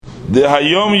the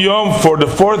Hayom Yom for the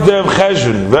 4th day of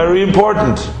Cheshvan, very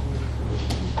important.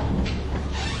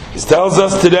 It tells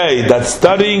us today that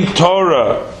studying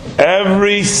Torah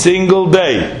every single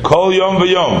day, Kol Yom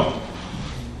V'Yom,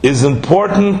 is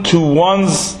important to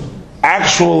one's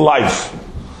actual life.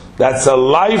 That's a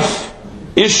life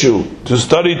issue to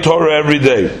study Torah every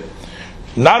day.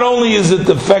 Not only is it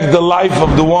affect the life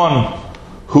of the one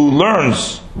who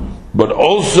learns, but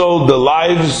also the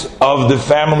lives of the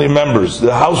family members,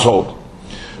 the household.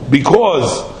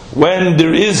 Because when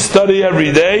there is study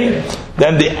every day,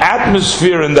 then the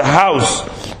atmosphere in the house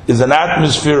is an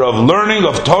atmosphere of learning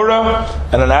of Torah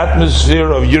and an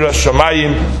atmosphere of Yiras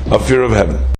Shamayim, of fear of heaven.